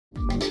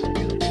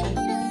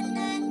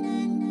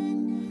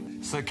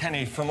So,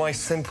 Kenny, for my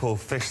simple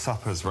fish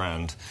suppers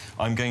round,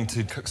 I'm going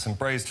to cook some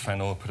braised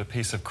fennel, put a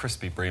piece of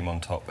crispy bream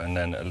on top, and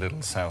then a little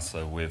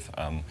salsa with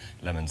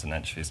lemons and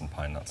anchovies and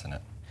pine nuts in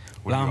it.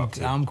 Well,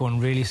 I'm going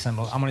really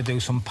simple. I'm going to do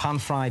some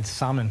pan-fried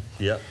salmon.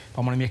 Yeah.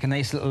 I'm going to make a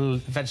nice little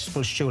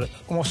vegetable stew,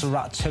 almost a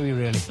ratatouille,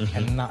 really,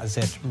 and that is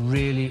it.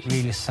 Really,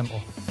 really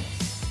simple.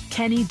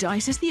 Kenny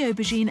dices the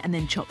aubergine and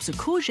then chops a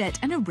courgette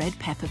and a red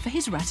pepper for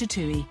his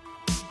ratatouille.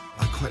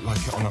 I quite like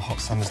it on a hot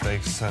summer's day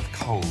served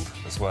cold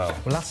as well.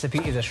 Well, that's the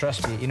beauty of this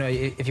recipe. You know,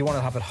 if you want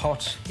to have it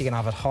hot, you can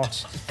have it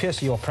hot. It's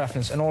to your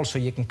preference, and also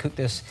you can cook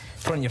this,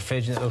 put it in your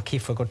fridge, and it'll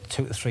keep for a good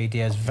 2 to 3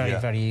 days very,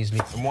 very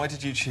easily. And why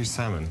did you choose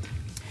salmon?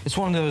 It's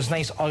one of those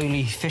nice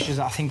oily fishes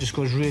that I think just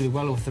goes really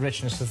well with the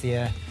richness of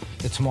the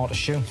tomato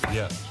stew.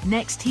 Yeah.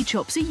 Next, he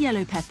chops a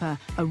yellow pepper,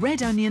 a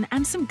red onion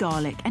and some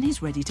garlic, and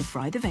he's ready to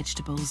fry the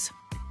vegetables.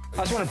 I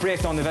just want to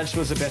break down the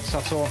vegetables a bit,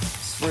 that's all.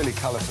 It's really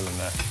colourful in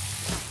there.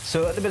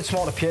 So a little bit of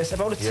tomato paste,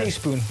 about a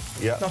teaspoon,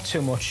 not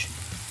too much.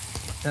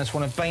 And I just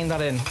want to bind that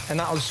in, and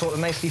that'll sort of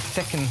nicely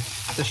thicken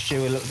the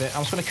stew a little bit.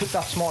 I'm just going to cook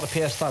that tomato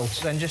paste out,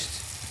 then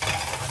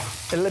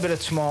just a little bit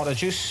of tomato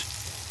juice.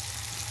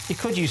 You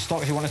could use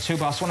stock if you wanted to,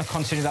 but I just want to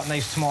continue that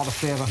nice tomato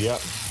flavour. Yeah.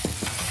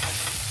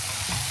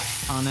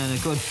 And then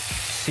a good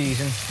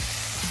season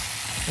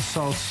of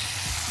salt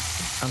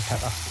and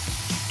pepper.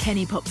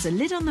 Kenny pops a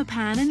lid on the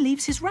pan and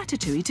leaves his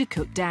ratatouille to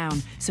cook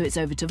down, so it's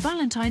over to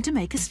Valentine to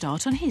make a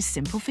start on his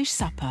simple fish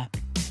supper.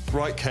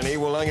 Right, Kenny,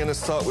 well, I'm going to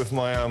start with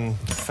my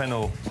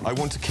fennel. I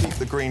want to keep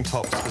the green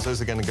tops, because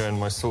those are going to go in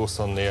my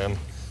sauce on the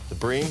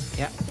bream.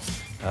 Yeah.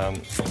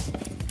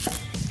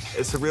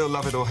 It's a real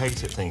love it or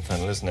hate it thing,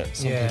 fennel, isn't it?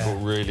 Some people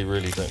really,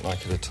 really don't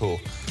like it at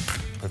all.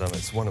 But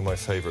it's one of my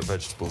favourite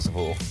vegetables of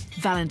all.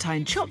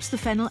 Valentine chops the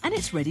fennel and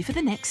it's ready for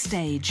the next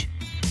stage.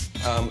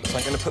 So I'm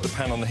going to put the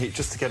pan on the heat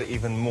just to get it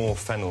even more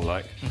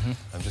fennel-like.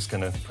 I'm just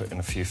going to put in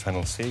a few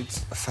fennel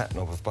seeds, a fat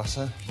knob of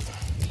butter.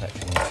 That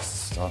can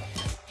just start.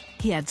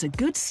 He adds a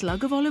good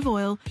slug of olive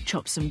oil,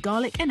 chops some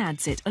garlic and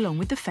adds it along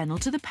with the fennel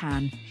to the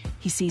pan.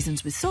 He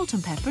seasons with salt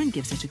and pepper and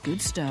gives it a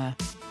good stir.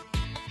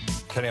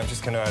 Kenny, I'm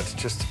just going to add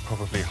just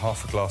probably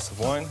half a glass of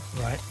wine.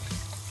 Right.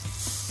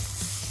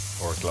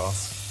 Or a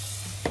glass.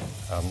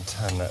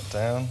 Turn that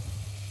down.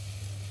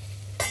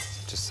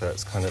 Just so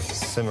it's kind of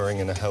simmering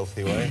in a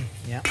healthy way.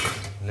 Yeah.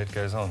 Lid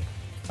goes on.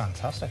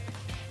 Fantastic.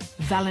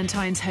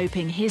 Valentine's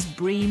hoping his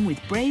bream with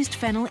braised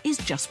fennel is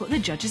just what the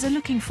judges are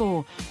looking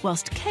for,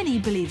 whilst Kenny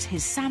believes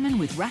his salmon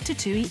with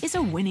ratatouille is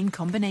a winning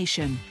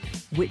combination.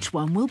 Which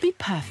one will be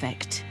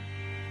perfect?